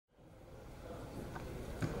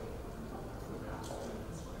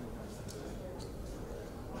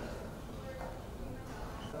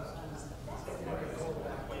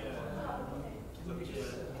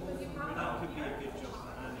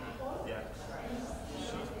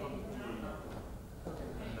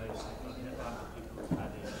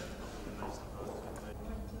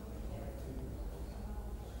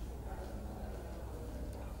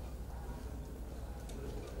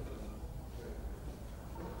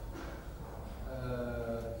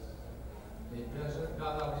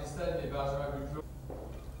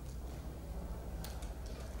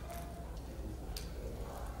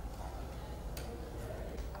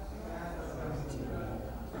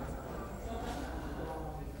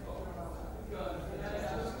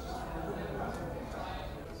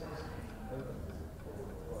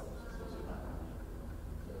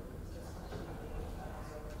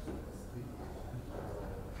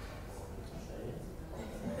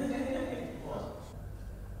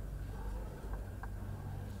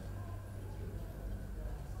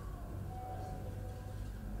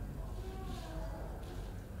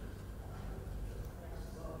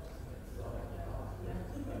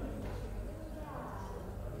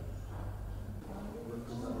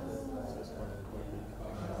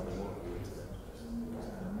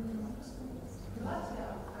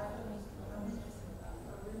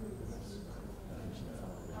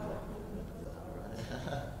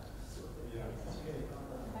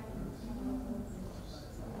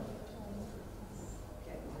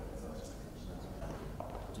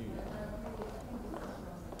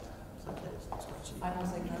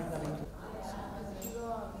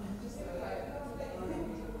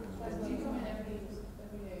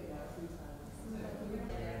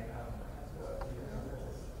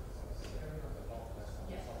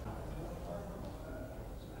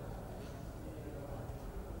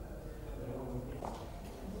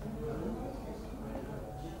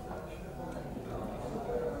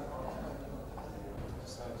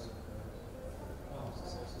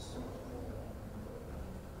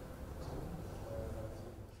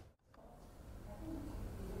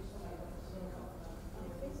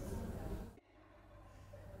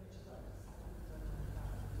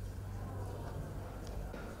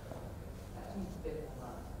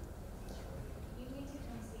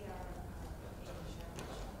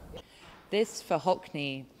This, for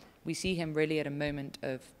Hockney, we see him really at a moment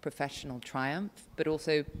of professional triumph, but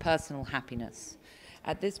also personal happiness.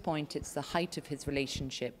 At this point, it's the height of his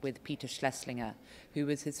relationship with Peter Schlesinger, who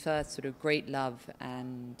was his first sort of great love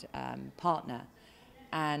and partner.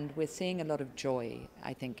 And we're seeing a lot of joy,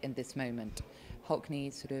 I think, in this moment.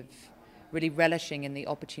 Hockney sort of really relishing in the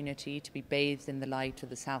opportunity to be bathed in the light of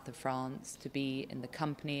the south of France, to be in the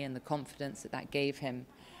company and the confidence that that gave him.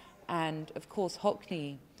 And of course,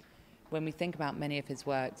 Hockney, when we think about many of his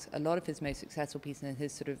works, a lot of his most successful pieces and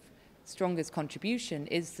his sort of strongest contribution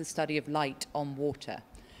is the study of light on water.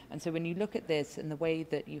 And so when you look at this and the way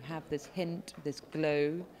that you have this hint, this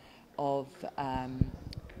glow of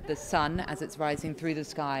the sun as it's rising through the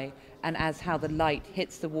sky, and as how the light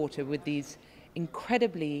hits the water with these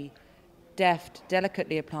incredibly deft,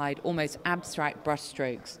 delicately applied, almost abstract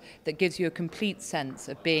brushstrokes that gives you a complete sense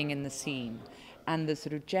of being in the scene. And the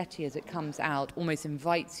sort of jetty as it comes out almost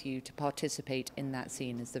invites you to participate in that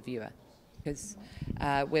scene as the viewer. Because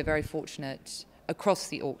we're very fortunate across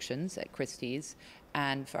the auctions at Christie's,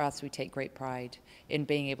 and for us we take great pride in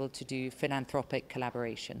being able to do philanthropic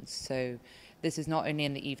collaborations. So this is not only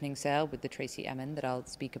in the evening sale with the Tracey Emin that I'll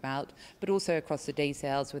speak about, but also across the day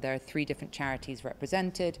sales where there are 3 different charities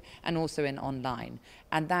represented, and also in online.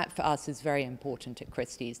 And that for us is very important at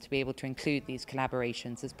Christie's, to be able to include these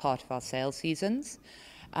collaborations as part of our sales seasons.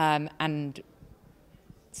 And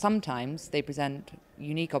sometimes they present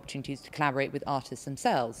unique opportunities to collaborate with artists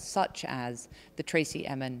themselves, such as the Tracey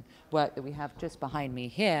Emin work that we have just behind me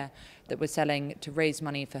here that we're selling to raise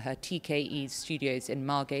money for her TKE studios in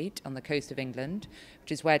Margate on the coast of England,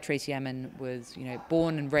 which is where Tracey Emin was,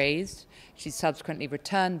 born and raised. She's subsequently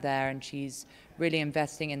returned there, and she's really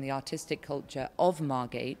investing in the artistic culture of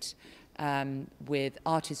Margate, with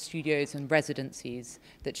artist studios and residencies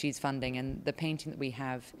that she's funding. And the painting that we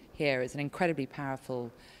have here is an incredibly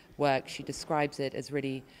powerful work. She describes it as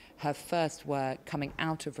really her first work coming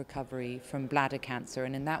out of recovery from bladder cancer,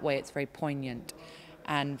 and in that way it's very poignant.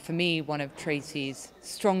 And for me, one of Tracey's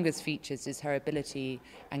strongest features is her ability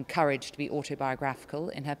and courage to be autobiographical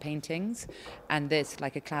in her paintings, and this,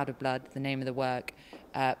 Like a Cloud of Blood, the name of the work,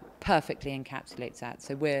 perfectly encapsulates that.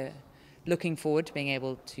 So we're looking forward to being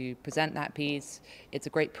able to present that piece. It's a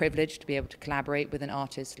great privilege to be able to collaborate with an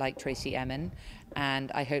artist like Tracey Emin,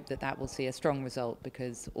 and I hope that that will see a strong result,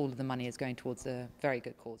 because all of the money is going towards a very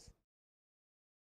good cause.